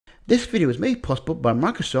This video was made possible by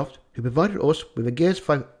Microsoft, who provided us with a Gears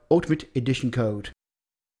 5 Ultimate Edition code.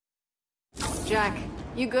 Jack,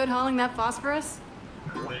 you good hauling that phosphorus?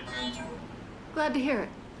 Glad to hear it.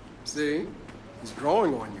 See? He's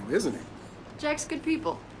growing on you, isn't he? Jack's good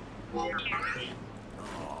people.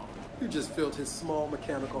 You just filled his small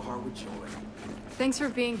mechanical heart with joy. Thanks for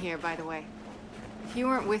being here, by the way. If you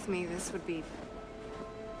weren't with me, this would be...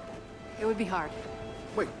 It would be hard.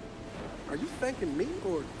 Wait, are you thanking me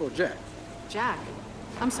or Jack? Jack?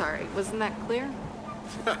 I'm sorry, wasn't that clear?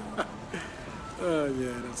 Yeah,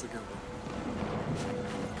 that's a good one.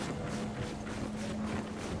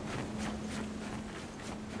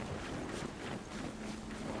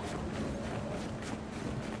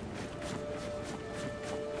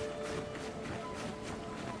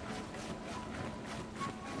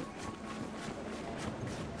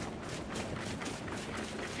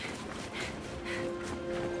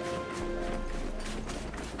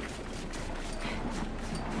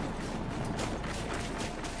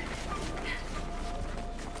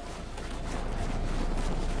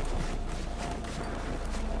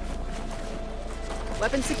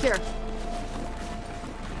 Weapon secure.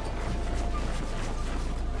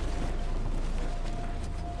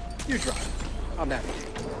 You drive. I'll navigate.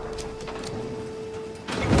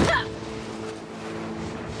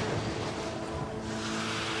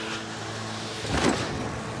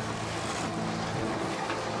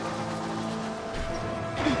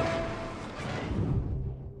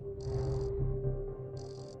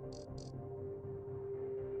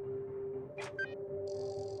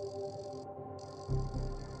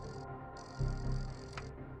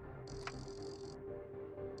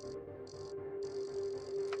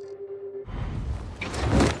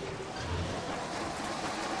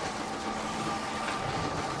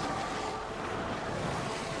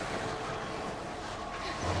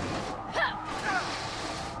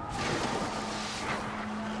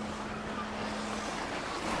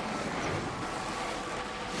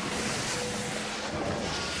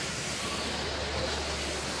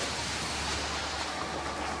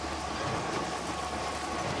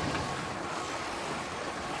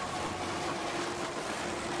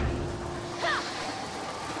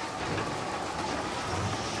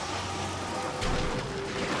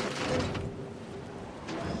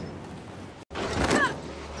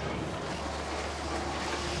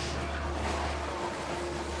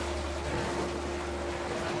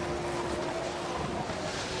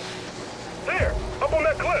 There! Up on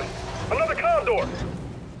that cliff! Another condor!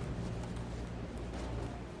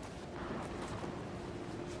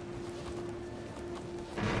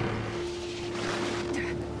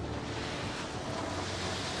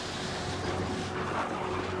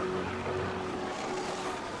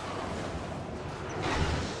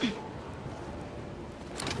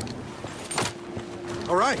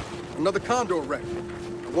 All right, another condor wreck.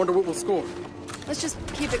 I wonder what we'll score. Let's just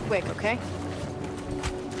keep it quick, okay?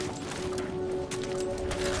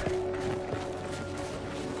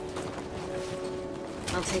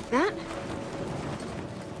 I'll take that.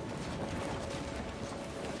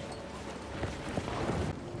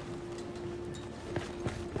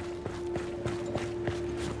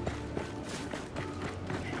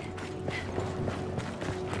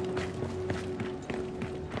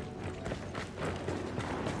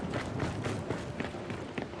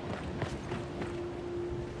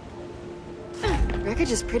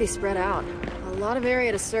 Wreckage is pretty spread out. A lot of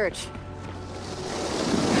area to search.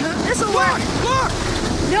 This'll work! Look!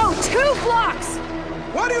 No, 2 blocks!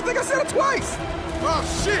 Why do you think I said it twice? Oh,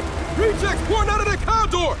 shit! Rejects pouring out of that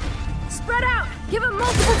condor! Spread out! Give him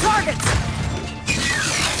multiple targets!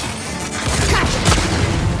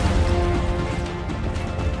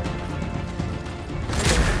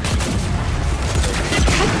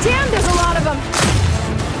 God damn, there's a lot of them!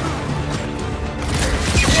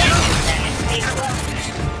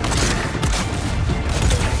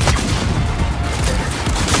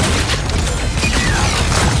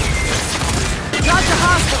 Dodge a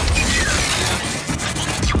hostile!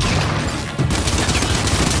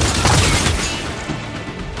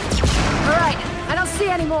 Alright, I don't see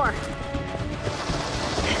any more.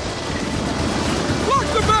 Lock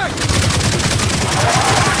the back!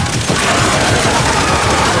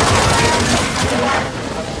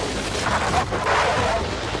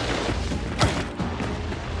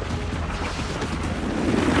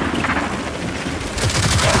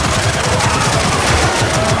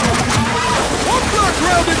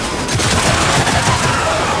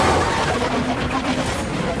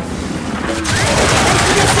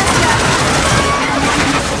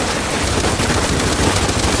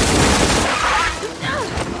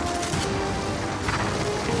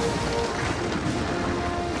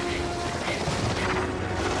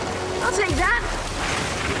 I'll take that.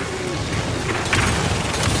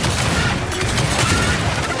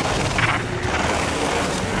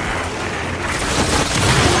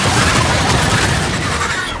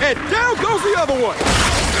 And down goes the other one!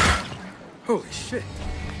 Holy shit.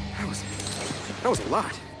 That was a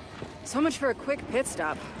lot. So much for a quick pit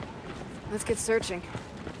stop. Let's get searching.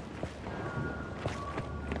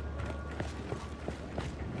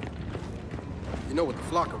 You know, with the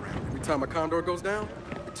flock around, every time a condor goes down,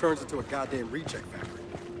 it turns into a goddamn recheck factory.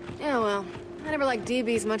 Yeah, well, I never liked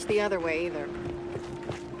DBs much the other way either.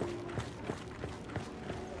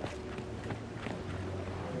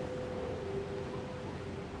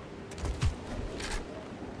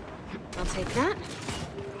 I'll take that.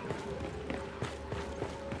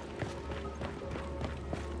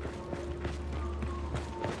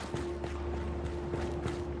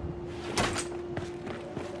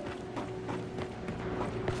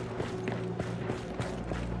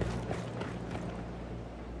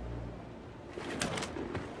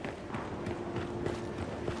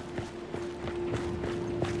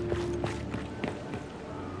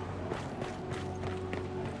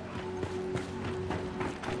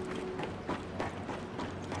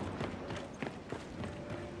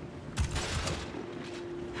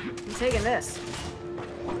 Taking this.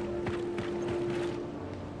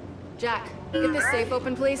 Jack, get this safe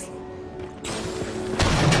open, please.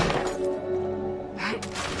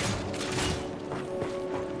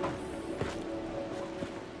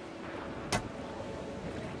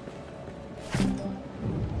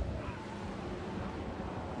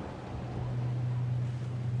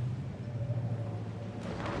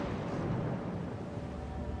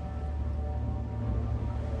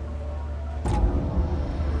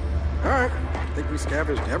 I think we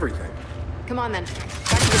scavenged everything. Come on then,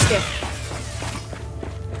 back to the skiff.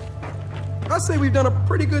 I say we've done a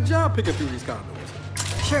pretty good job picking through these condos.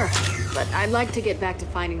 Sure, but I'd like to get back to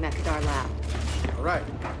finding that Kadar lab. All right,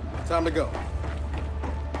 time to go.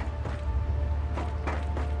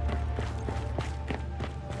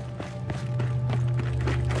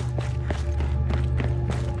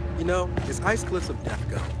 You know, as Ice Cliffs of Death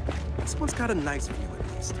go, this one's got a nice view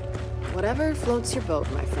at least. Whatever floats your boat,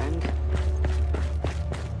 my friend.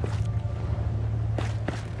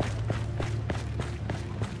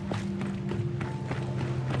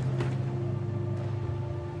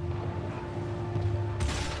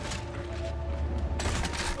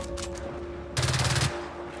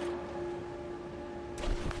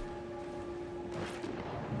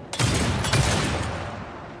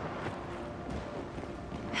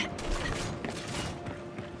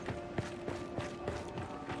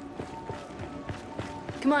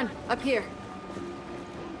 Come on, up here.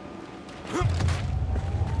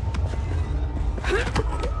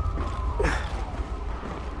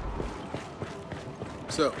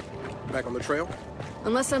 So, back on the trail?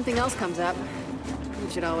 Unless something else comes up,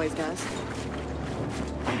 which it always does.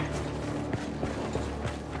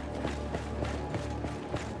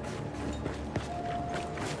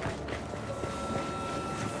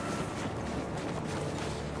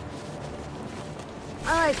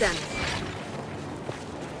 All right then.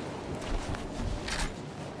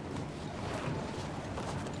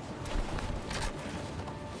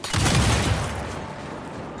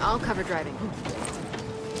 I'll cover driving.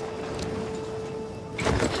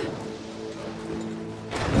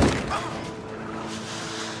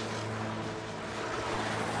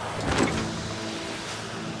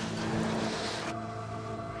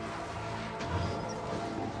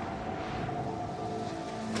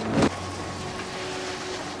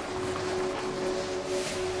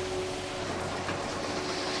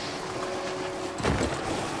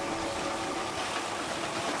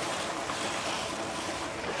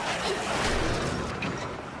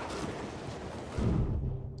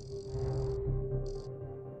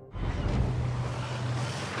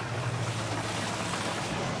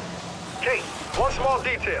 Kate, one small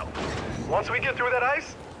detail. Once we get through that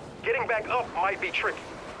ice, getting back up might be tricky.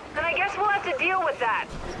 Then I guess we'll have to deal with that.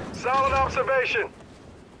 Solid observation.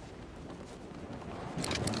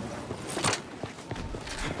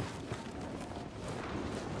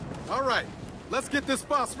 All right, let's get this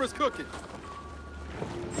phosphorus cooking.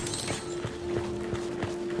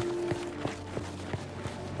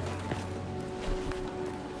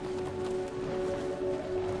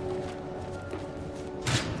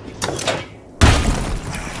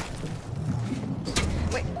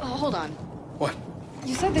 Wait, hold on. What?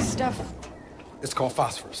 You said this stuff... It's called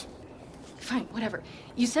phosphorus. Fine, whatever.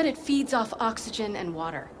 You said it feeds off oxygen and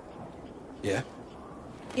water. Yeah?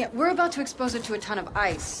 Yeah, we're about to expose it to a ton of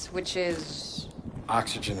ice, which is...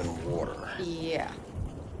 Oxygen and water. Yeah.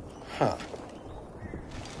 Huh.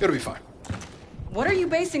 It'll be fine. What are you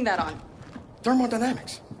basing that on?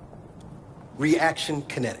 Thermodynamics. Reaction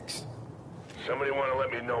kinetics. Somebody want to let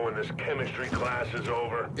me know when this chemistry class is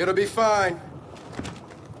over? It'll be fine.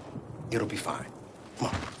 It'll be fine. Come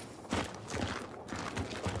on.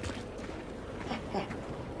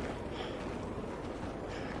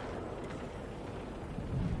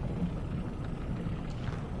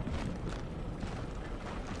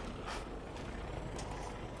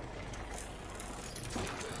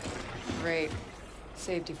 Great.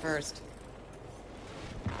 Safety first.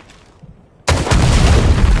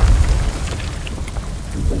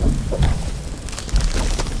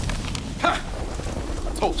 Ha!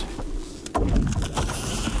 I told you.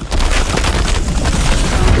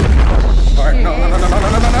 All right, no.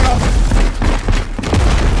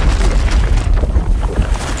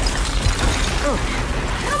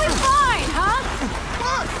 It'll be fine, huh?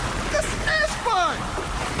 Fuck! This is fine!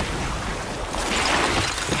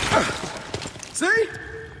 See?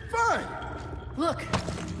 Fine. Look,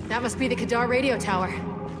 that must be the Kadar radio tower.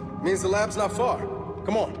 Means the lab's not far.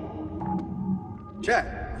 Come on.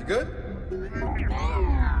 Jack, you good?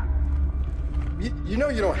 You know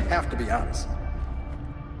you don't have to be honest.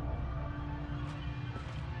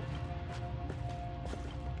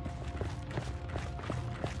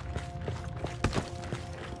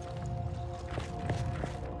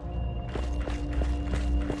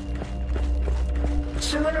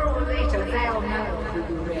 Sooner or later, they'll know who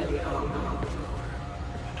you really are.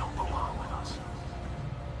 You don't belong with us.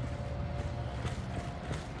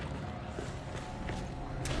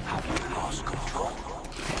 Have you lost control?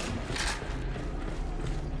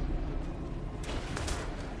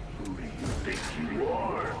 Who do you think you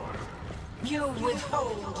are? You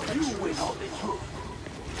withhold the truth. the truth.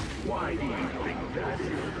 Why do you think that is?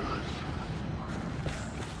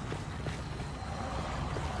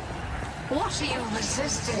 What are you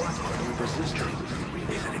resisting? Resisting?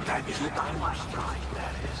 Isn't it time must try,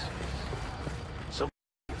 that is. Some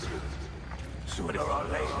sooner or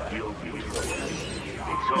later, you'll be ready.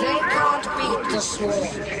 They can't beat the swarm.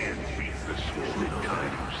 Can't beat the swarm in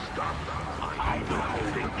time to stop them. I know.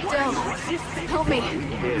 Del, help me.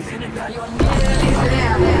 You're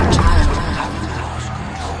nearly there, child.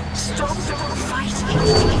 Stop fighting.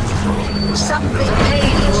 Something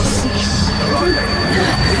pain will cease.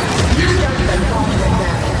 You don't belong with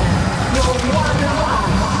them. You're one of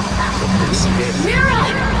Mira!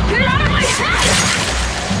 Get out of my head!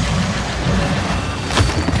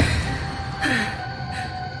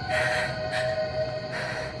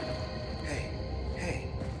 Hey.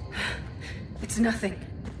 It's nothing.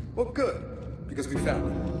 Well, good. Because we found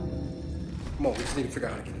it. Come on, we just need to figure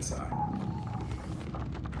out how to get inside.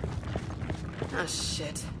 Oh,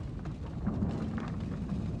 shit.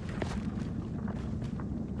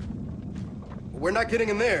 We're not getting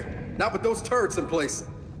in there. Not with those turrets in place.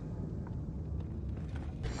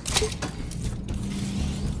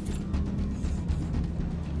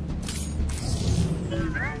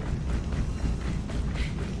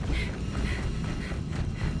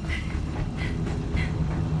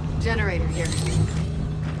 Generator here.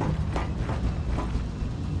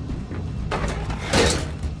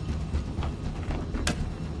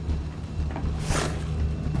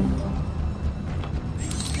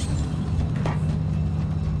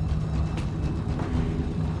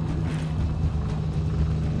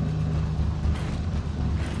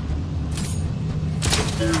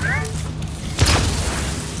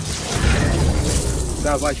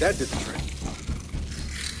 Sounds like that did the trick.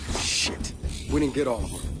 Shit. We didn't get all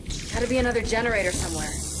of them. Gotta be another generator somewhere.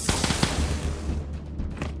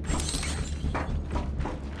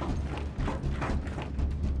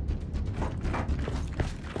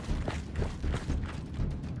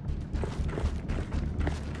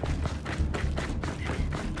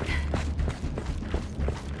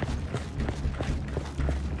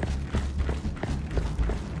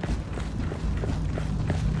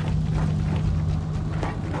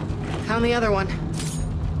 Found the other one.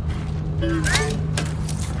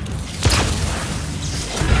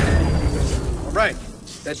 All right.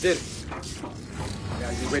 That did it. Now,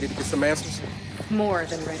 you ready to get some answers? More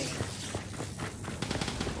than ready.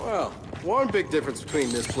 Well, one big difference between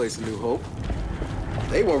this place and New Hope.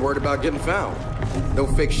 They weren't worried about getting found. No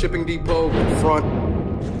fake shipping depot in front.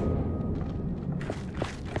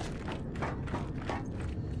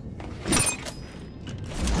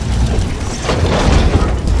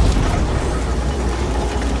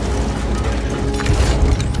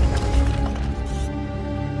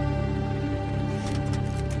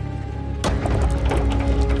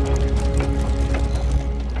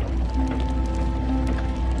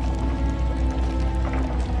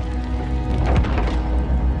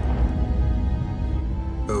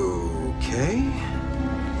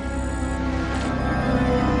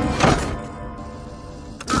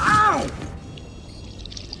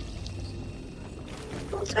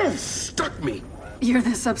 stuck me. You're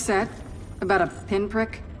this upset? About a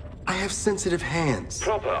pinprick? I have sensitive hands.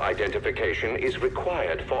 Proper identification is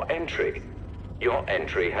required for entry. Your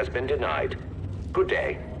entry has been denied. Good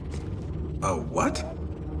day. What?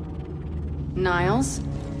 Niles?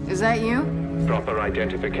 Is that you? Proper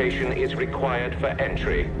identification is required for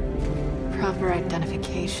entry. Proper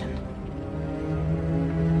identification.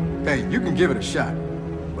 Hey, you can give it a shot,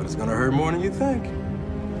 but it's gonna hurt more than you think.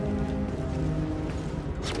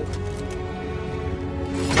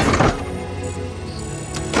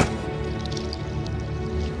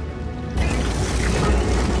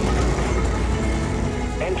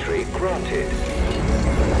 Entry granted.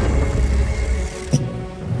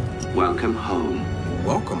 Welcome home.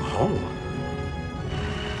 Welcome home.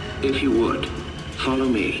 If you would, follow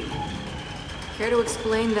me. Care to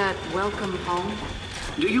explain that welcome home?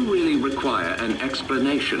 Do you really require an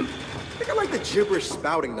explanation? I think I like the gibberish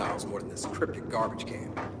spouting Niles more than this cryptic garbage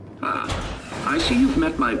can. I see you've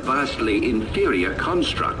met my vastly inferior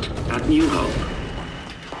construct at New Hope.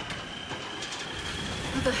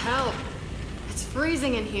 What the hell? It's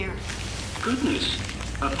freezing in here. Goodness.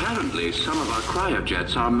 Apparently, some of our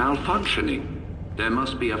cryojets are malfunctioning. There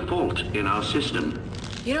must be a fault in our system.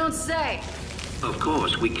 You don't say. Of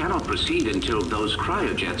course, we cannot proceed until those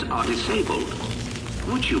cryojets are disabled.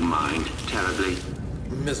 Would you mind terribly?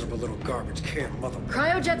 Miserable little garbage can, mother.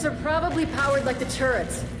 Cryojets are probably powered like the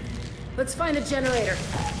turrets. Let's find a generator.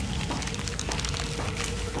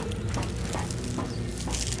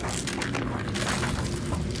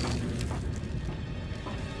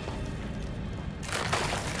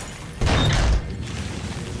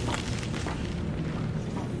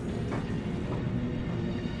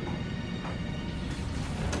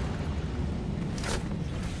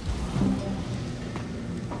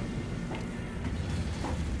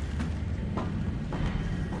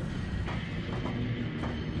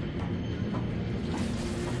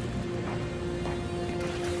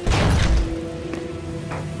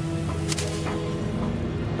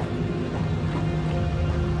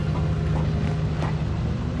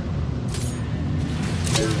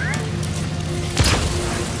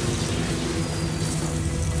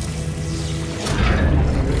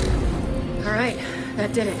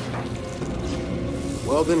 That did it.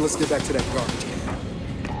 Well then, let's get back to that garbage can.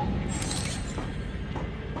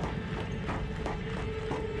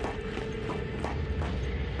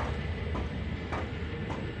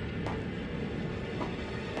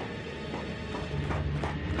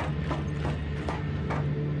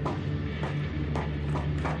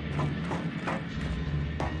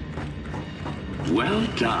 Well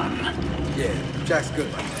done. Yeah, Jack's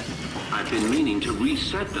good like that. I've been meaning to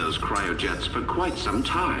reset those cryojets for quite some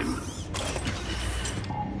time.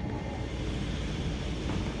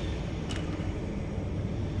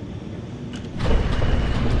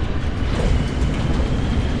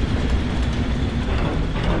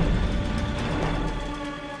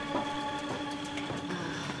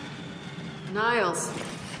 Niles,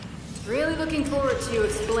 really looking forward to you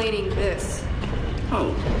explaining this.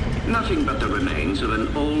 Oh, nothing but the remains of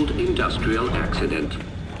an old industrial accident.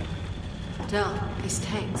 Del, these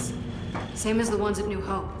tanks. Same as the ones at New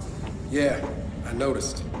Hope. Yeah, I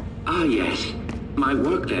noticed. Ah, yes. My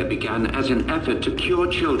work there began as an effort to cure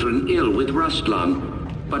children ill with rust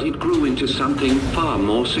lung, but it grew into something far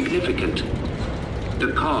more significant.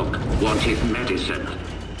 The cog wanted medicine.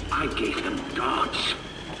 I gave them gods.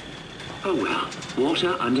 Oh well,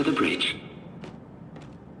 water under the bridge.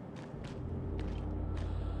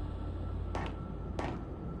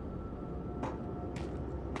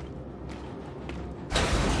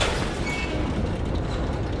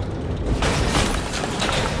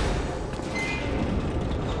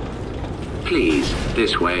 Please,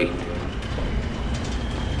 this way.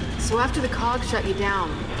 So after the cog shut you down,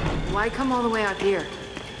 why come all the way out here?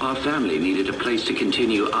 Our family needed a place to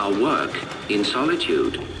continue our work in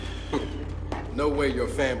solitude. No way your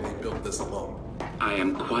family built this alone. I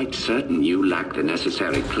am quite certain you lack the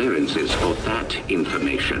necessary clearances for that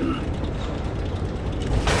information.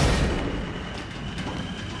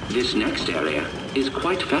 This next area is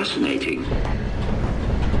quite fascinating.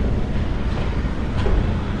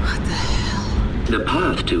 What the hell? The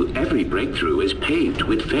path to every breakthrough is paved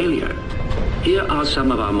with failure. Here are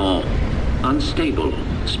some of our more unstable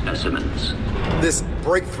specimens. This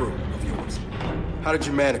breakthrough of yours, how did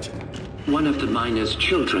you manage it? One of the miner's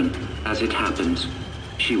children, as it happens.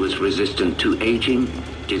 She was resistant to aging,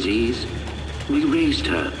 disease. We raised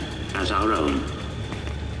her as our own.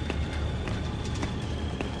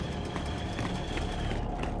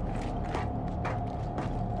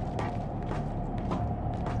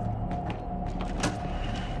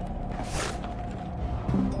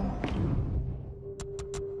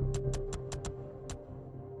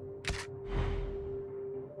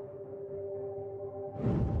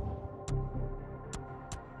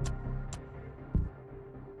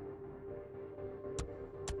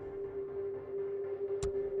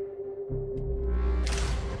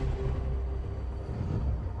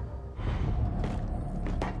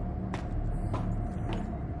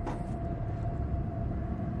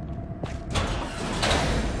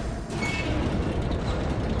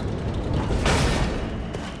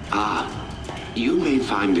 You may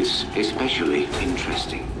find this especially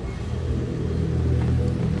interesting.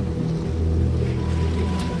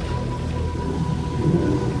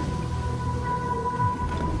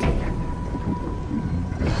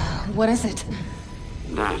 What is it?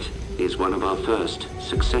 That is one of our first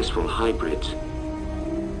successful hybrids.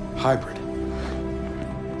 Hybrid?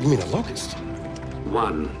 You mean a locust?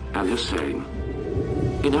 One and the same.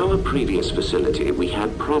 In our previous facility, we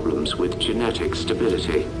had problems with genetic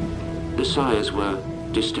stability. The sires were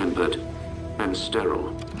distempered and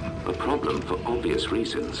sterile. A problem for obvious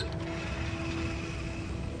reasons.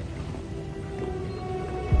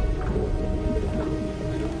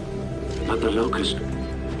 But the locust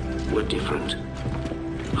were different.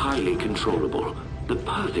 Highly controllable, the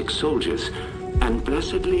perfect soldiers, and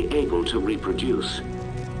blessedly able to reproduce.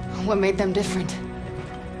 What made them different?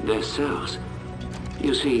 Their cells.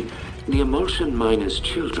 You see, the emulsion miners'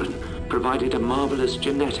 children provided a marvelous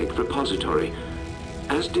genetic repository,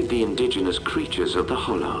 as did the indigenous creatures of the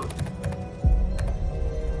Hollow.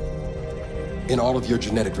 In all of your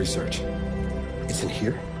genetic research, it's in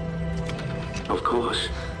here? Of course.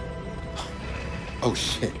 Oh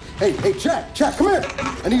shit. Hey, Jack, come here!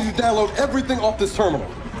 I need you to download everything off this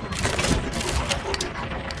terminal.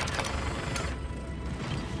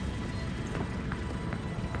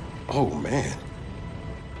 Oh man.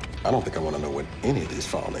 I don't think I want to know what any of these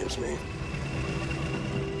file names mean.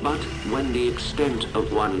 But when the extent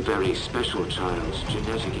of one very special child's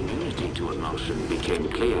genetic immunity to emulsion became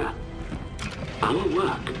clear, our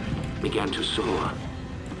work began to soar.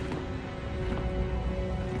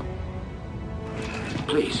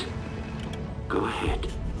 Please, go ahead.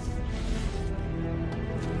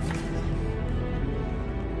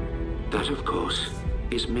 That, of course,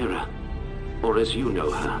 is Mira, or as you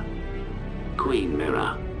know her, Queen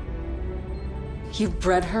Mira. You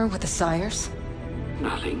bred her with the sires?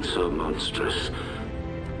 Nothing so monstrous.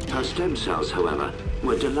 Her stem cells, however,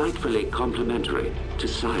 were delightfully complementary to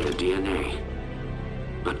sire DNA.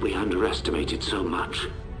 But we underestimated so much.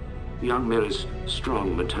 Young Mira's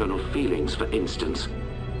strong maternal feelings, for instance.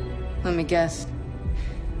 Let me guess.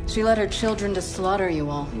 She led her children to slaughter you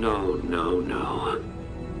all. No.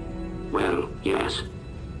 Well, yes.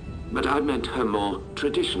 But I meant her more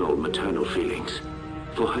traditional maternal feelings.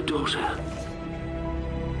 For her daughter.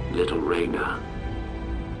 Little Raina.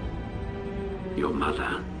 Your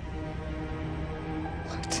mother.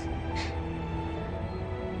 What?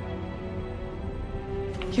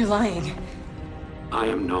 You're lying. I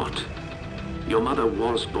am not. Your mother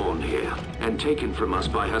was born here, and taken from us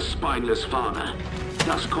by her spineless father,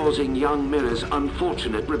 thus causing young Mira's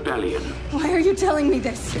unfortunate rebellion. Why are you telling me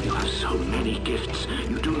this? You have so many gifts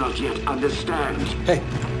you do not yet understand. Hey,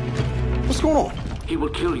 what's going on? He will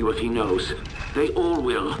kill you if he knows. They all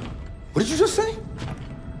will. What did you just say?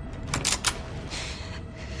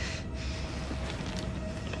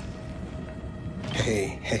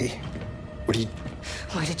 Hey, what are you...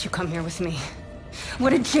 Why did you come here with me?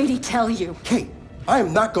 What did JD tell you? Kate, I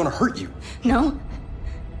am not gonna hurt you. No?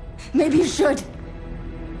 Maybe you should.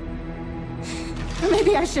 Or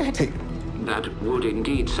maybe I should. Hey. That would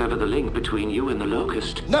indeed sever the link between you and the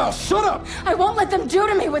Locust. Now, shut up! I won't let them do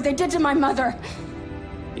to me what they did to my mother.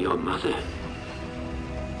 Your mother?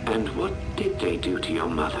 And what did they do to your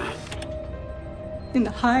mother? In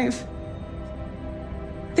the hive.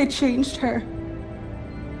 They changed her.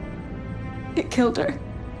 It killed her.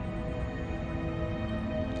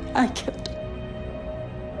 I killed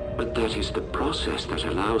her. But that is the process that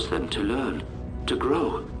allows them to learn, to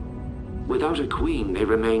grow. Without a queen, they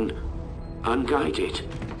remain unguided.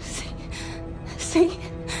 See?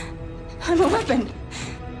 I'm a weapon.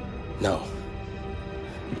 No.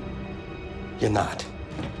 You're not.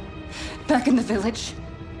 Back in the village,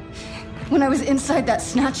 when I was inside that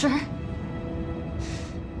snatcher,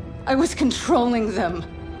 I was controlling them.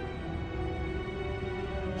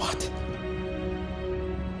 What?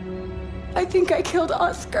 I think I killed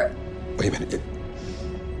Oscar. Wait a minute.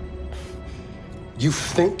 You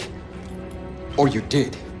think? Or you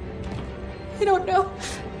did? I don't know.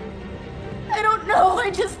 I don't know.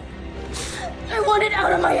 I want it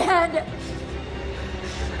out of my head.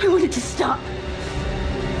 I want it to stop.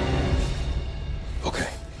 Okay.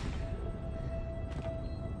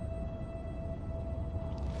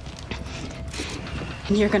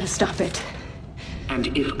 And you're gonna stop it.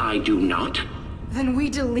 And if I do not? Then we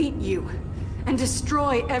delete you and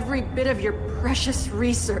destroy every bit of your precious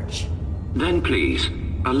research. Then please,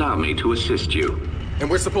 allow me to assist you. And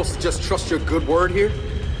we're supposed to just trust your good word here?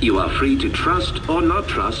 You are free to trust or not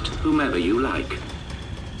trust whomever you like.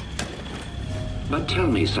 But tell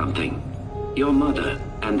me something. Your mother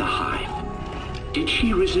and the hive. Did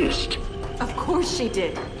she resist? Of course she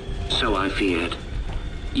did. So I feared.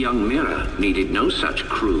 Young Mira needed no such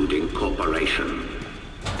crude incorporation.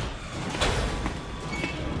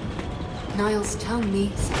 Niles, tell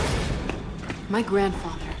me something. My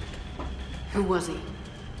grandfather. Who was he?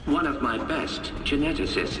 One of my best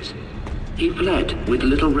geneticists. He fled with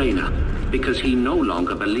little Reyna because he no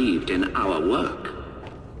longer believed in our work.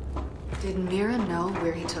 Did Mira know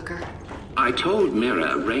where he took her? I told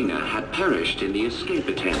Mira Reyna had perished in the escape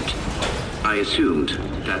attempt. I assumed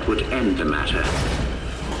that would end the matter.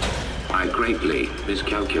 I greatly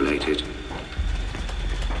miscalculated.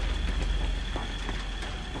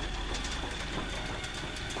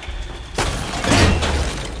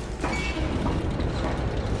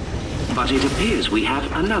 But it appears we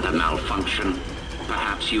have another malfunction.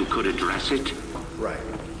 Perhaps you could address it? Right.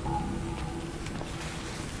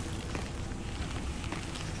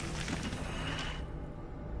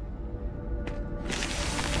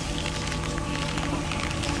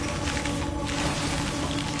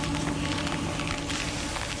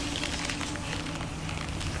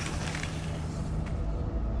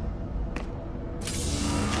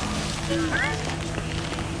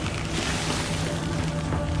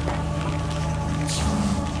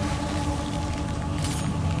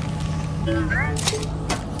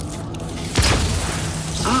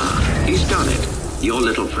 Ah, he's done it. Your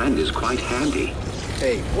little friend is quite handy.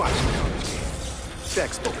 Hey, watch it.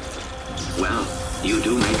 Sex both. Well, you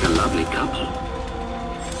do make a lovely couple.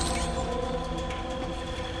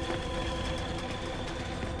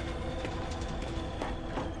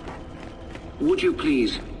 Would you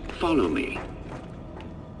please follow me?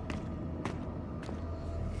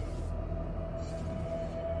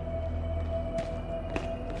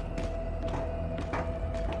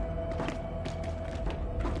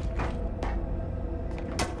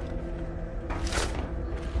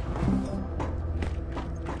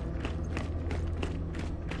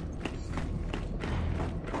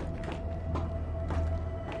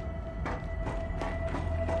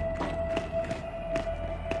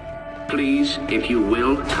 Please, if you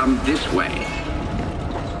will, come this way.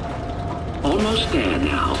 Almost there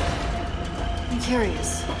now. I'm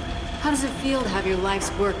curious. How does it feel to have your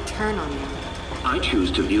life's work turn on you? I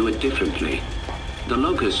choose to view it differently. The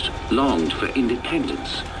Locust longed for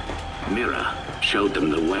independence. Mira showed them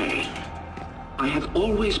the way. I have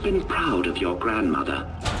always been proud of your grandmother.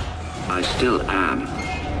 I still am.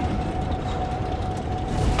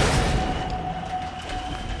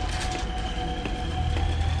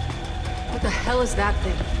 What the hell is that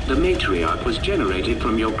thing? The matriarch was generated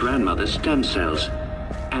from your grandmother's stem cells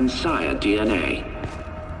and sire DNA.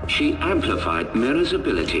 She amplified Mira's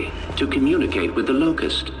ability to communicate with the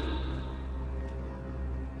Locust.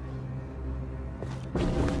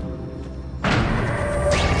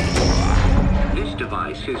 This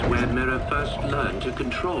device is where Mira first learned to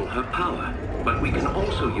control her power, but we can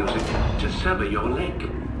also use it to sever your leg,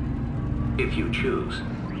 if you choose.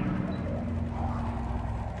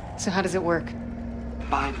 So how does it work?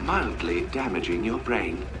 By mildly damaging your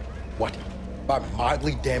brain. What? By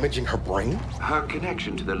mildly damaging her brain? Her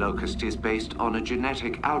connection to the Locust is based on a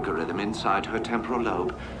genetic algorithm inside her temporal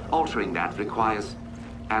lobe. Altering that requires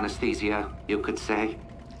anesthesia, you could say.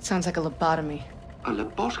 Sounds like a lobotomy. A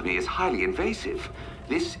lobotomy is highly invasive.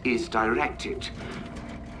 This is directed.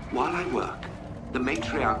 While I work, the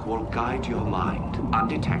matriarch will guide your mind,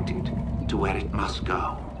 undetected, to where it must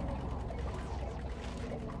go.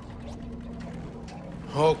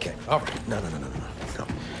 Okay, all right. No.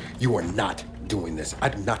 You are not doing this. I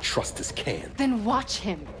do not trust this can. Then watch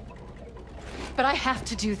him. But I have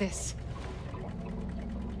to do this.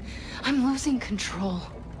 I'm losing control.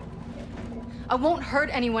 I won't hurt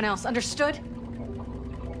anyone else, understood?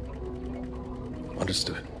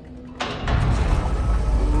 Understood.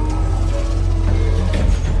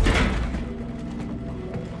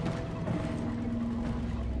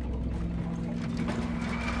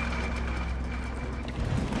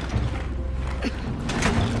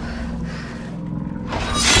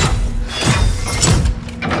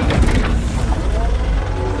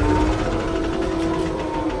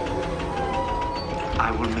 I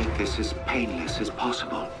will make this as painless as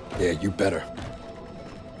possible. Yeah, you better.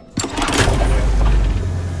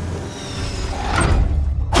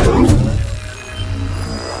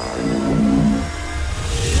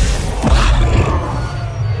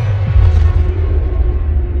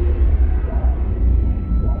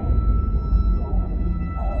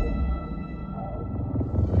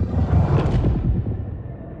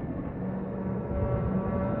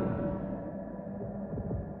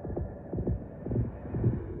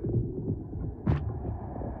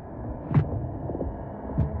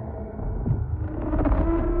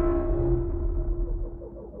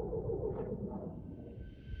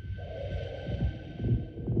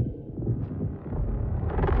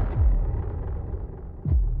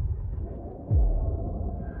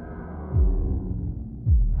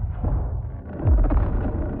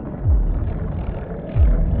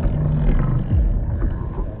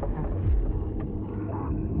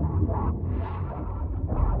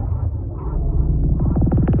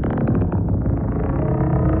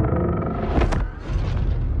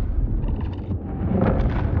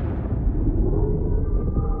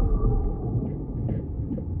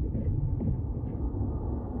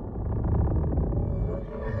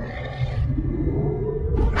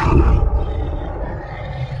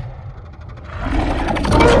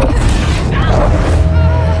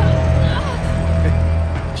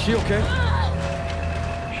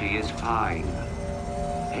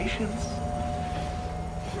 patience.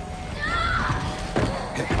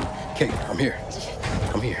 Kate, I'm here.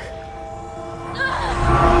 I'm here.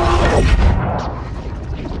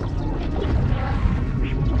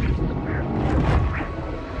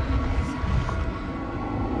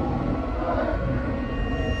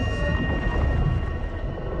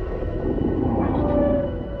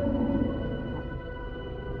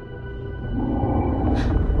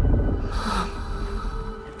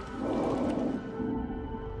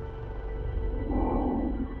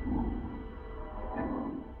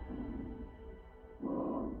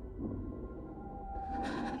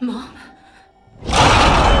 Mom?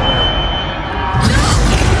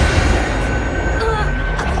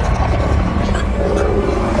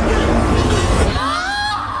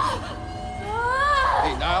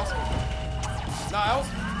 Hey, Niles? Niles?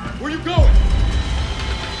 Where you going?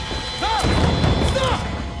 Niles! Stop!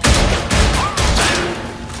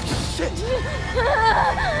 Shit!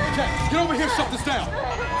 Jack, get over here, shut this down!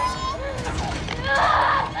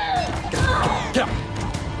 Get up!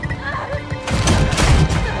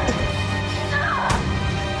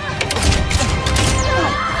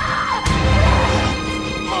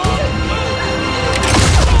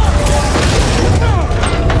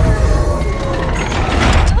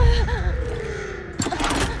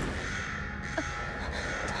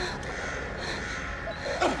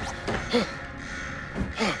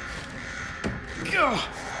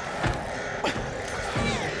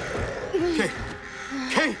 Kate!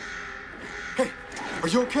 Kate! Hey, are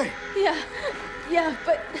you okay? Yeah,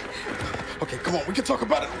 but... Okay, come on, we can talk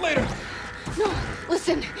about it later. No,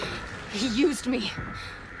 listen. He used me.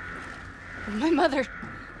 My mother...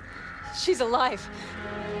 she's alive.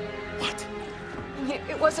 What?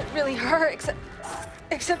 It wasn't really her,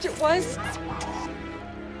 except it was...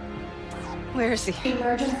 Where is he?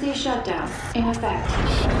 Emergency shutdown in effect.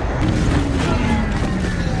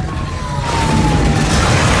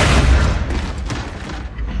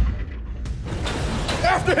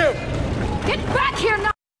 After him! Get back here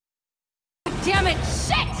now! Damn it,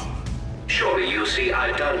 shit! Surely you see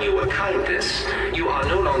I've done you a kindness. You are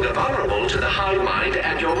no longer vulnerable to the hive mind,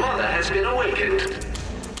 and your mother has been awakened.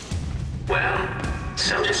 Well,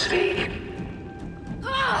 so to speak.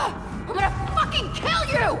 Ugh, I'm gonna fucking kill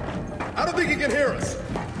you! I don't think he can hear us.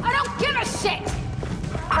 I don't give a shit!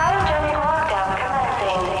 Cryogenic lockdown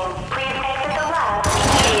commencing. Please exit the lab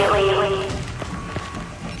immediately.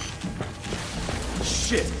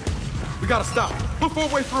 Shit! We gotta stop. Look for a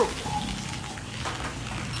way through.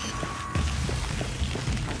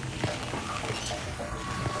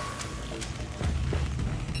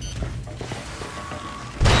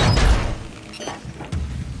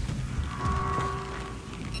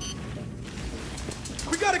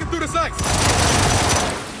 We gotta get through this ice!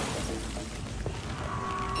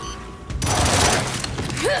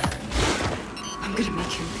 I'm gonna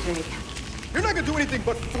make him pay. You're not gonna do anything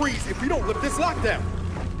but freeze if we don't lift this lockdown.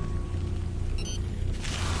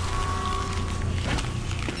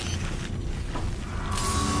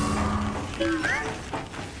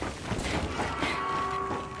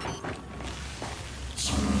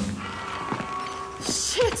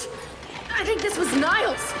 Shit! I think this was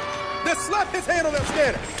Niles! Then slap his hand on that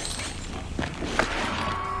scanner.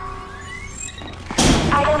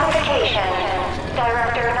 Identification.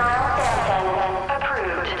 Director Niles Sampson.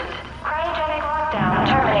 Approved. Cryogenic lockdown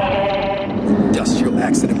terminated. Industrial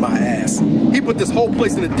accident, my ass. He put this whole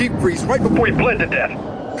place in a deep freeze right before he bled to death.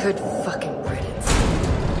 Good fucking riddance.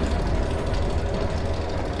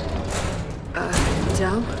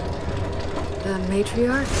 Del? The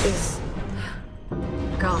matriarch is...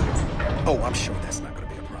 gone. Oh, I'm sure that's not gonna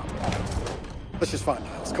be a problem. Let's just find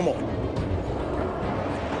Niles. Come on.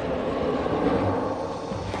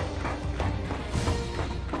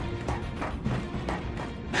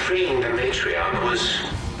 Freeing the matriarch was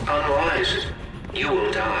unwise. You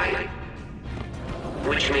will die.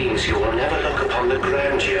 Which means you will never look upon the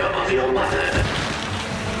grandeur of your mother.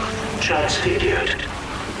 Transfigured.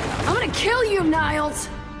 I'm gonna kill you, Niles!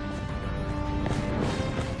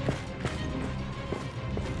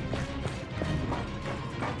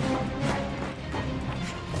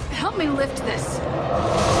 Help me lift this.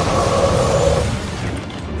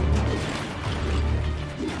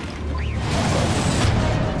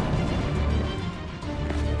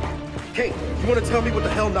 Kate, you wanna tell me what the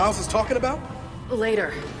hell Niles is talking about?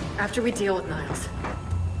 Later, after we deal with Niles.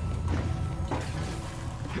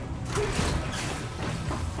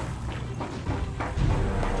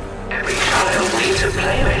 Every child needs a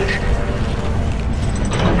playmate.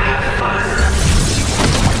 Have fun.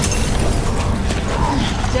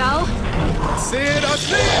 Del? See it, I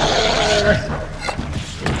see it!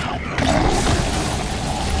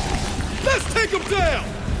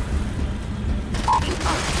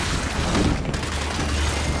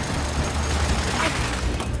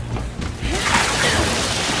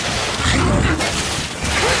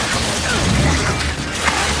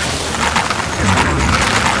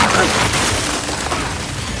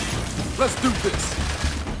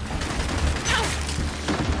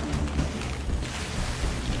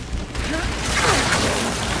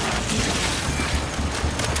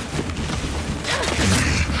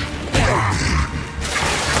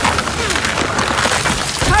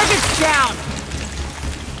 down!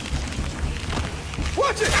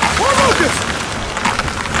 Watch it! More locusts!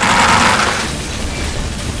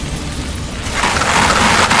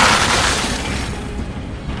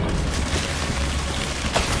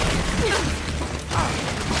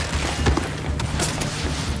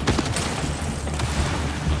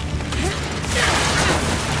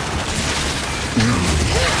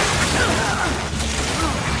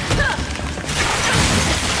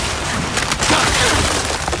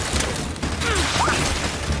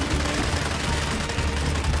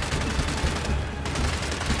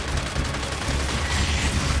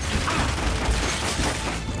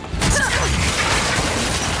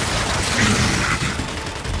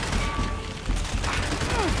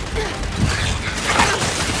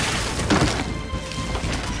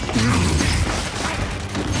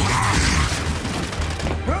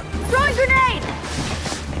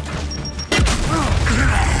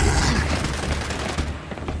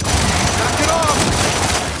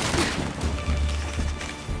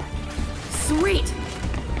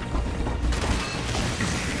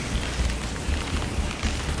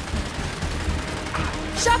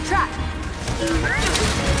 Shock track!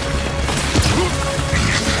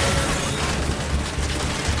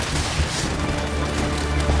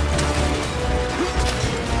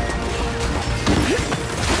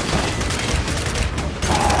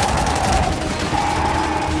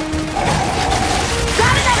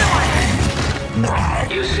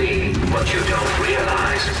 You see, what you don't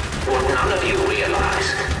realize, what none of you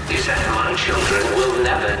realize, is that my children will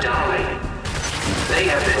never die. They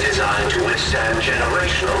have been designed to withstand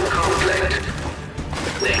generational conflict.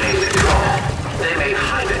 They may withdraw, they may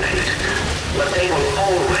hibernate, but they will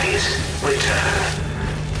always return.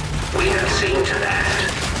 We have seen to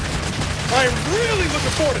that. I am really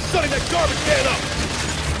looking forward to shutting that garbage can up!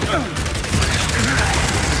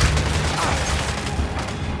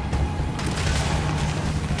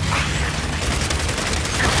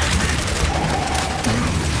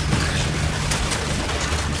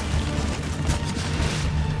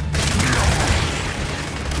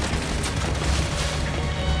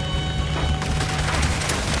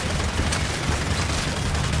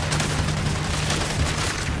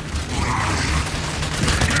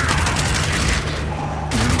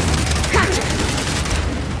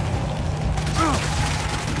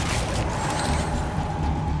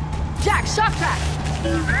 Shock track!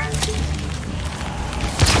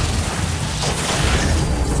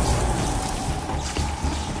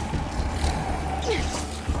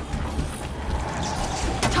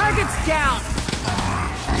 Target's down!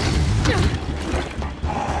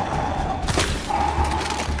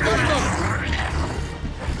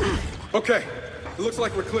 Okay, it looks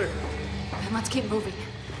like we're clear. Then let's keep moving.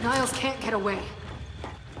 Niles can't get away.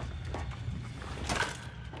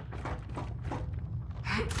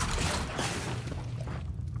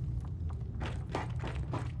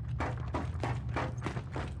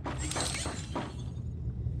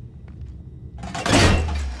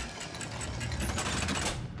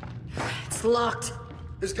 It's locked.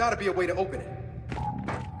 There's gotta be a way to open it.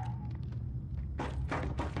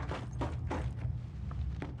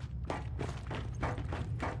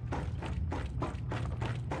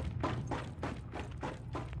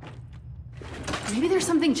 Maybe there's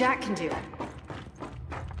something Jack can do.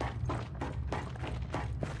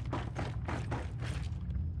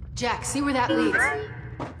 Jack, see where that leads.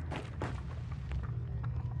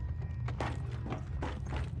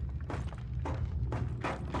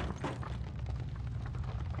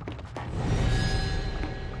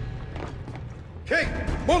 Kate,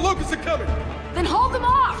 more locusts are coming! Then hold them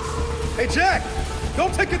off! Hey, Jack!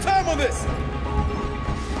 Don't take your time on this!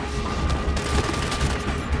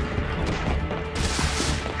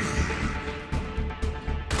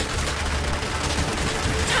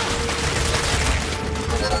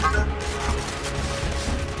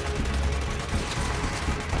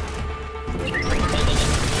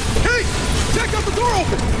 Kate! Jack got the door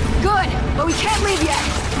open! Good, but we can't leave yet.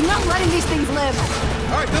 I'm not letting these things live.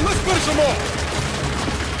 All right, then let's finish them off!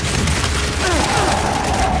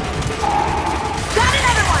 Got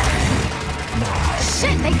another one!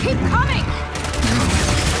 Shit, they keep coming!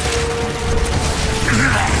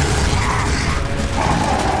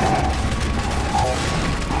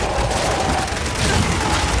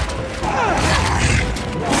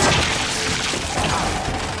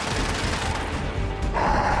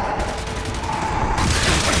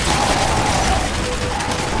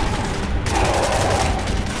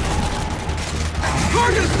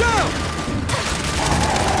 Target is down!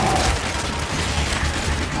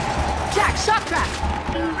 Jack, shock track!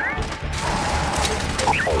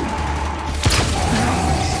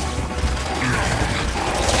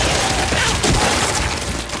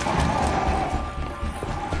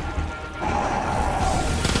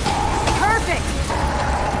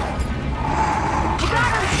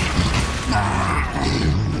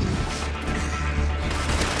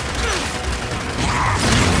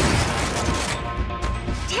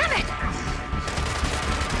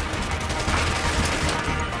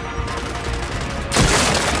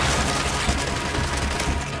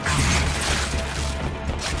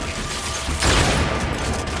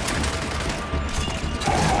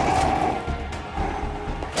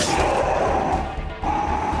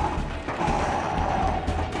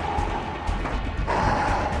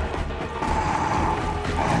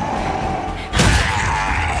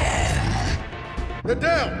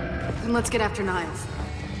 Then let's get after Niles.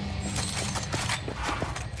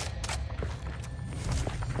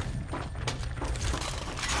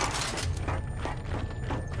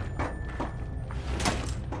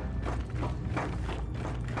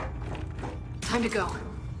 Time to go.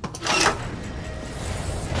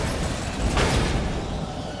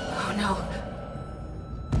 Oh no.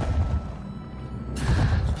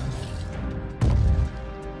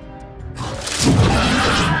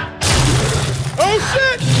 Oh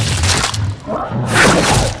shit!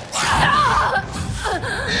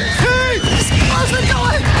 Hey! Close the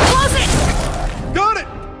door! Close it! Got it!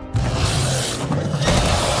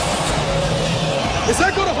 Is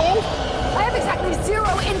that gonna hold? I have exactly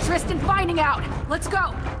 0 interest in finding out. Let's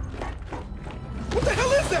go. What the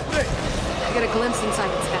hell is that thing? I got a glimpse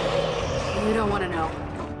inside its head. You don't want to know.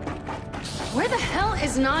 Where the hell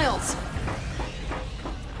is Niles?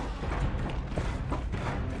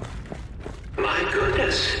 My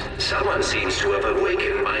goodness. Someone seems to have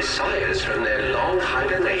awakened my sires from their long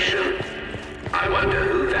hibernation. I wonder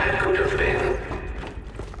who that could have been.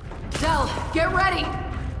 Del, get ready!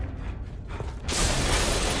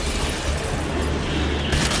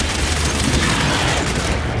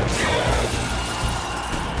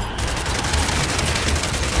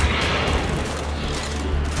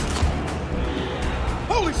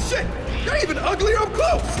 Holy shit! They're even uglier up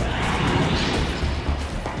close!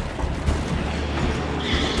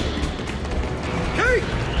 Hey!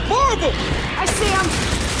 More of them! I see him!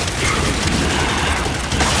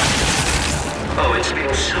 Oh, it's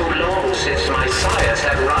been so long since my sires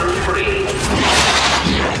have run free.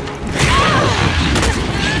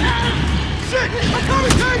 Shit! I'm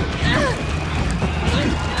coming, Kate!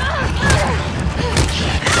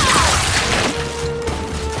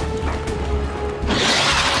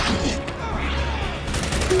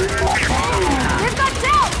 They've got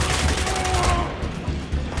Del!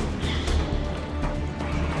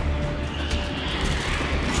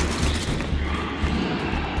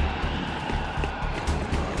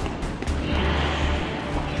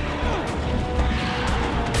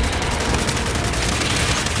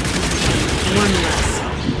 One less.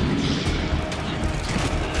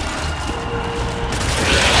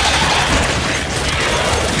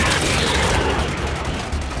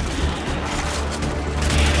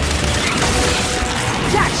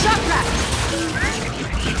 Jack, shot trap!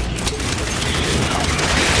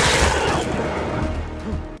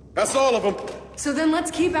 That's all of them. So then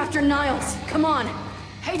let's keep after Niles. Come on.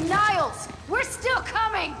 Hey, Niles! We're still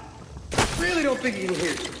coming! Really don't think he can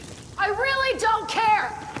hear you. I really don't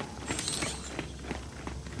care!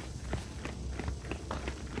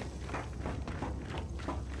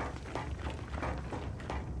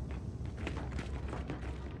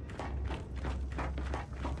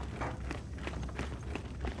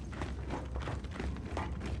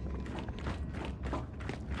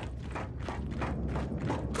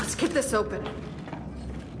 Let's get this open.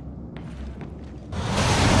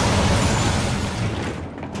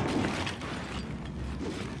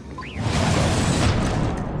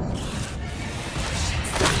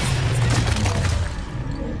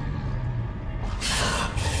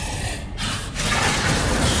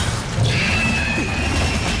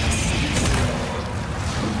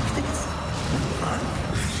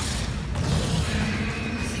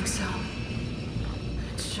 I think so.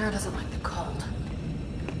 It sure doesn't like the cold.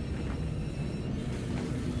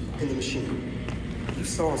 In the machine. You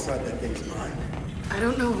saw inside that thing's mind. I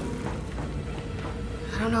don't know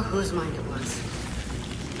whose mind it was,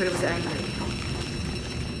 but it was angry.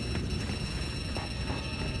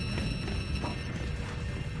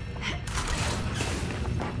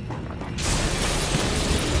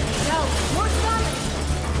 Del, more sonic!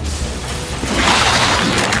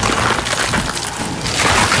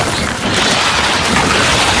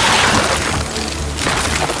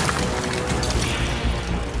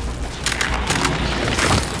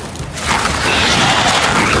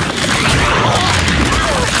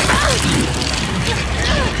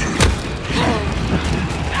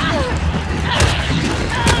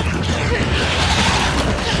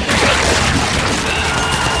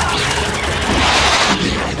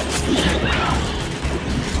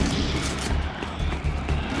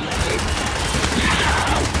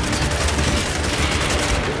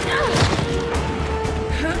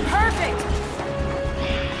 Perfect!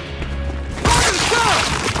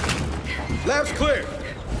 Lab's clear.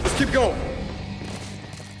 Let's keep going.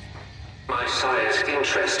 My sire's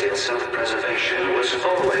interest in self-preservation was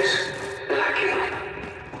always lacking.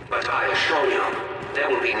 But I assure you, there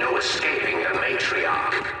will be no escaping a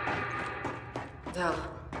matriarch. Del,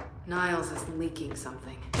 Niles is leaking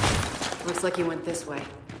something. Looks like he went this way.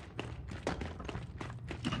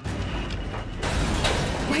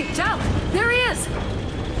 Wait, Dal! There he is!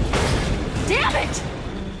 Damn it!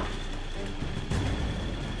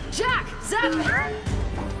 Jack! Zap!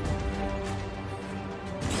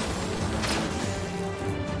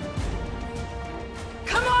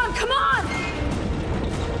 Come on, come on!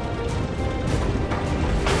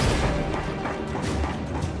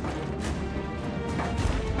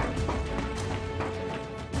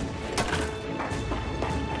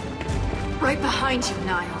 Right behind you,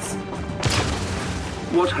 Niles.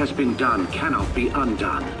 What has been done cannot be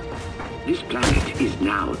undone. This planet is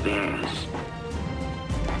now theirs.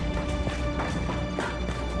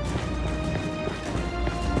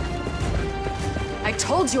 I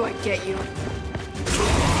told you I'd get you.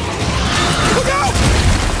 Look out!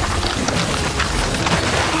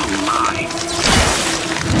 Oh my!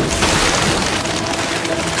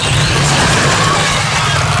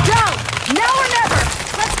 Go! Now or never!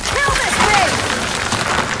 Let's kill this thing!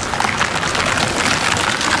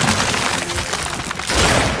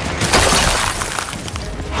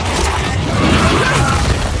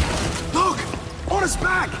 Look! On his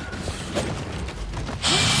back!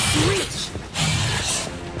 Reach!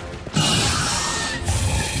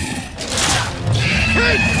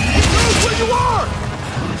 Hey! He knows where you are!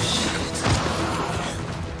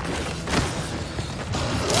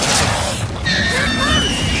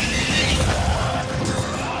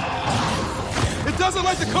 It doesn't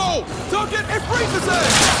like the cold! Dunk it, it freezes it!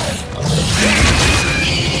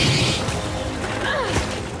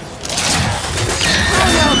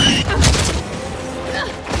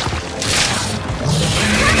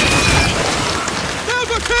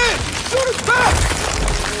 Now's our chance! Shoot us back!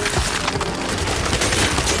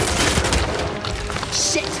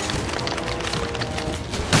 Shit!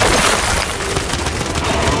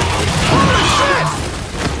 Holy shit!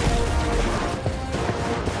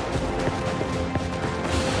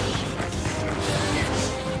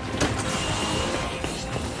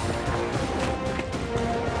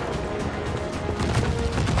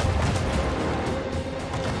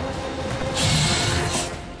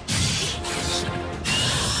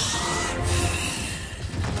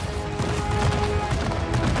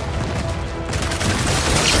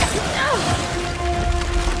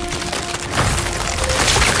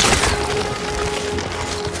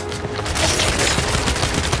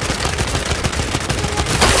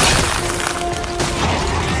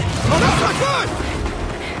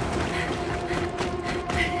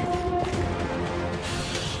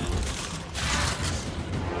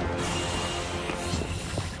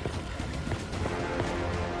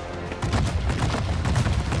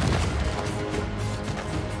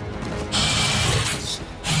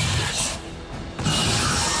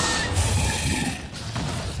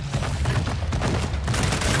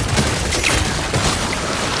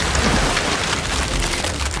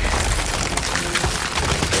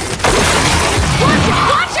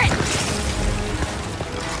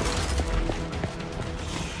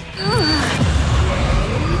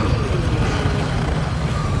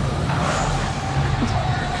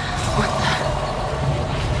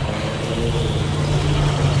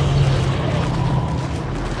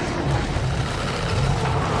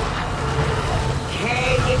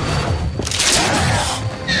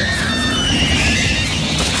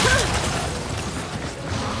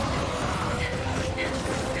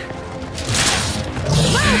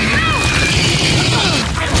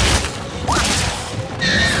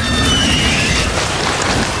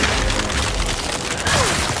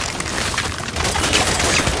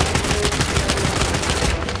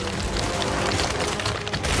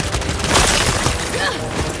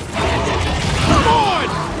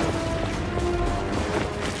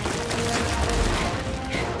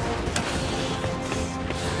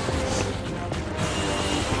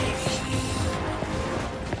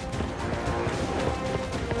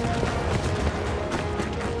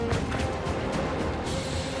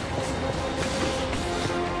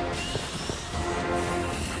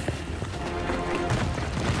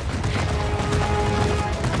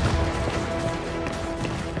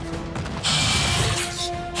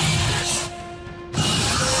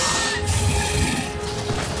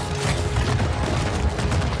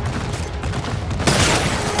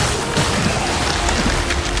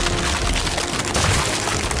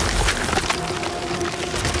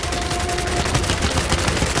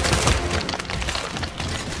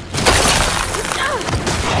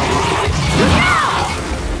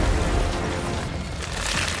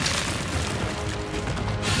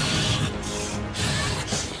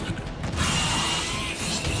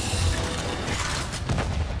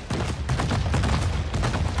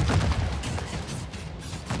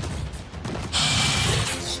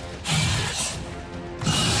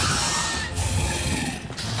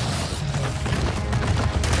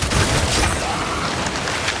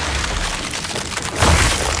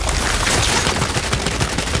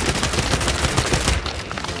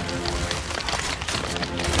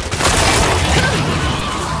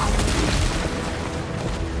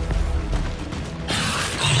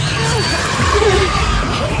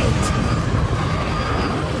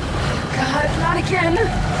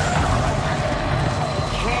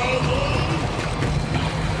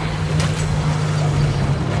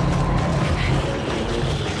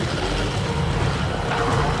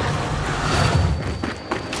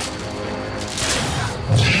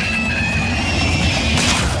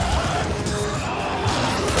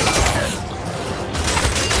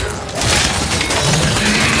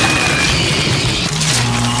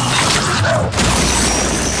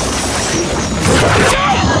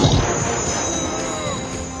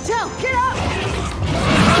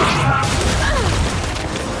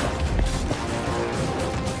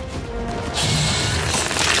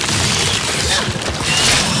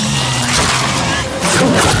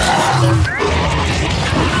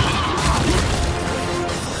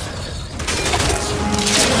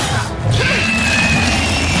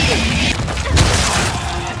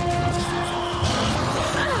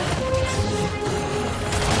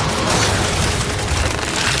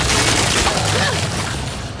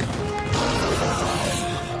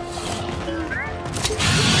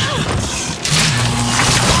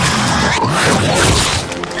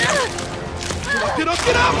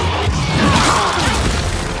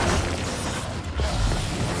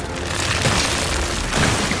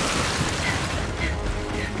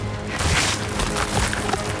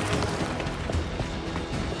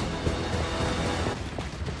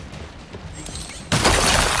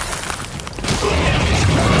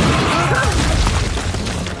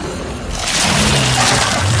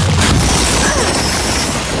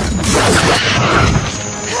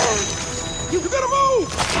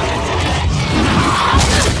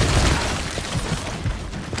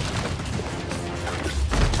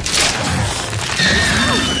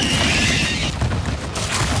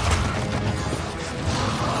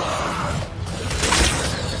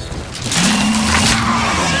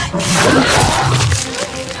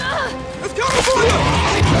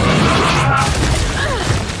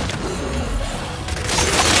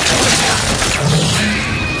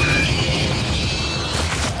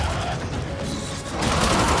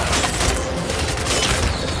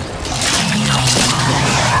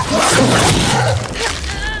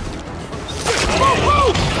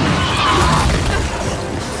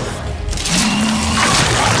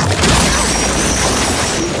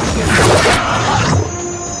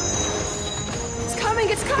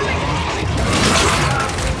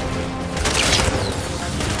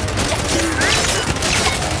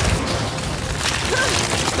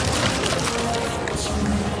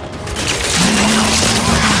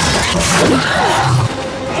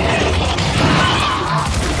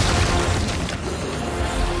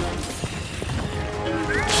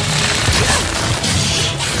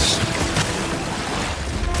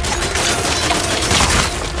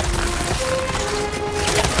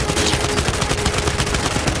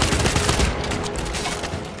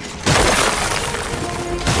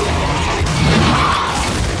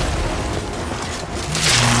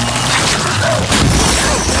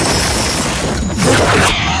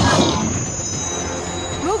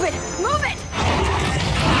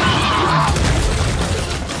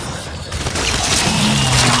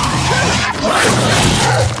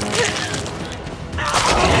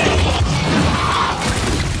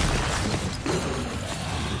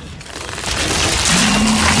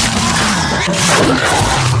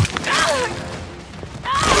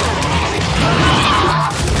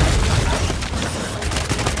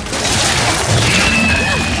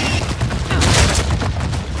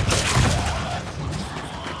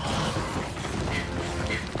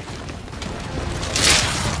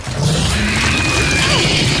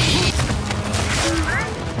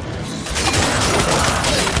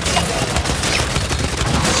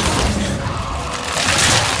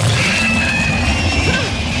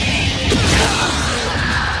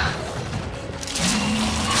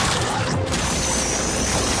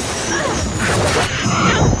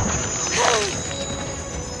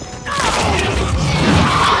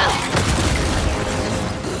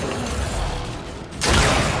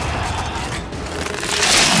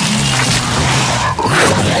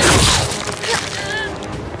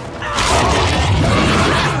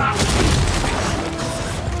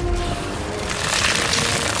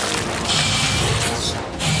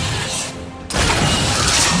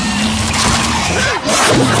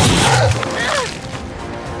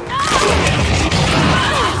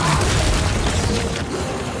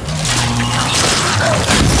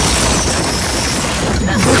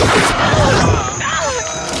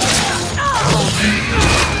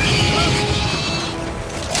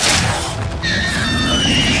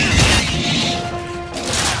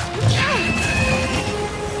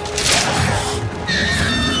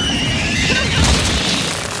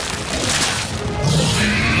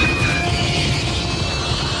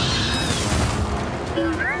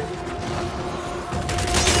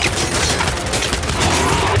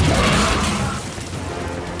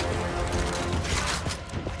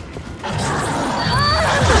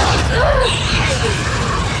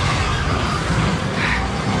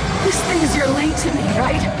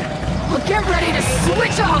 I'm ready to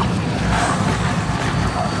switch off!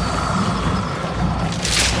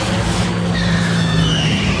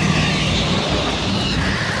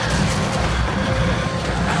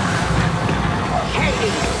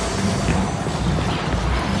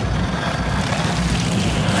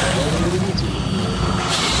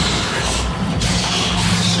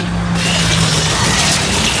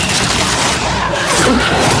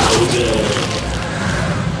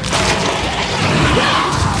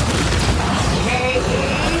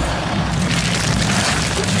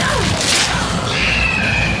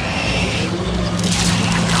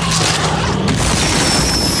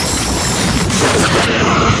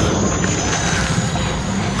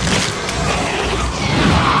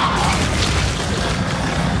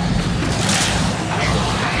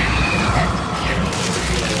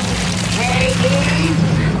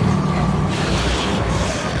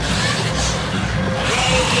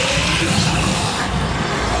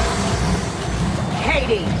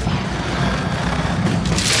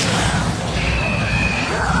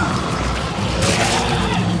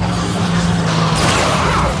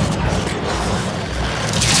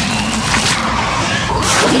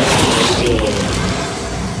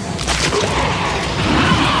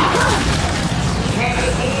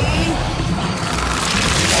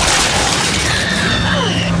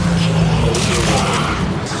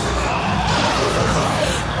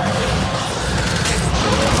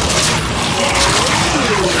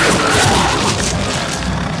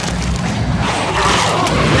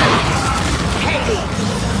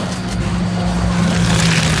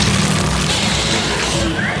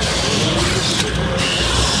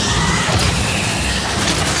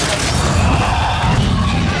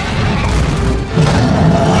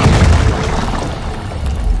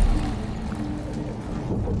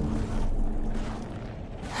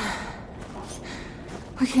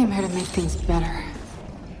 We came here to make things better,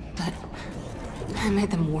 but I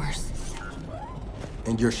made them worse.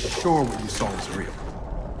 And you're sure what you saw was real?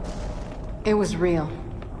 It was real.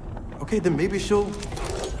 Okay, then maybe she'll,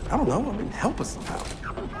 I don't know, help us somehow.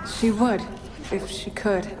 She would, if she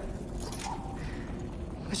could.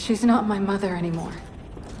 But she's not my mother anymore.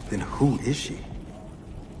 Then who is she?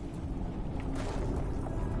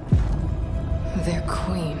 Their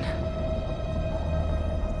queen.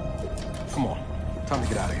 Come on, time to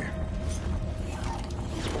get out of here.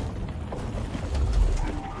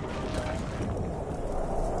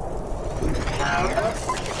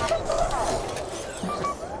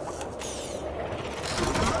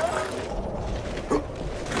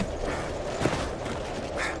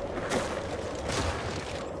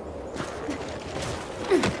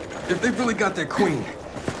 If they really got their queen,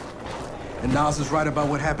 and Nas is right about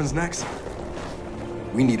what happens next,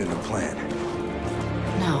 we need a new plan.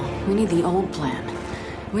 No, we need the old plan.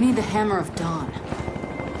 We need the Hammer of Dawn.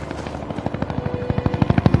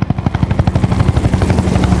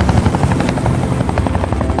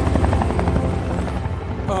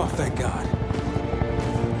 Oh, thank God.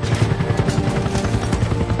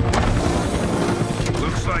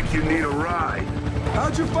 Looks like you need a ride.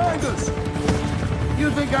 How'd you find us? You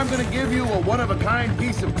think I'm gonna give you a one-of-a-kind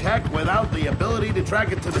piece of tech without the ability to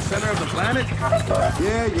track it to the center of the planet?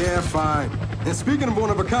 Yeah, fine. And speaking of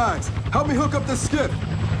one-of-a-kinds, help me hook up this skiff.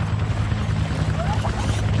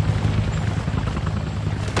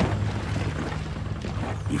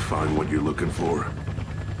 You find what you're looking for?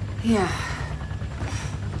 Yeah.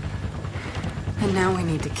 And now we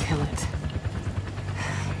need to kill it.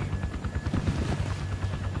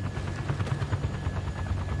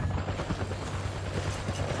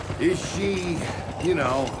 Is she,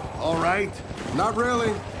 all right? Not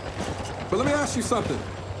really. But let me ask you something.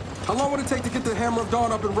 How long would it take to get the Hammer of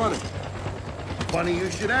Dawn up and running? Funny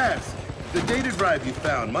you should ask. The data drive you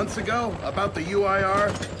found months ago about the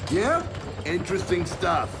UIR? Yeah? Interesting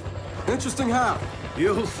stuff. Interesting how?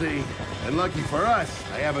 You'll see. And lucky for us,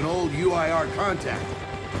 I have an old UIR contact.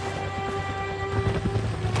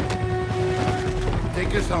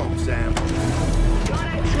 Take us home, Sam.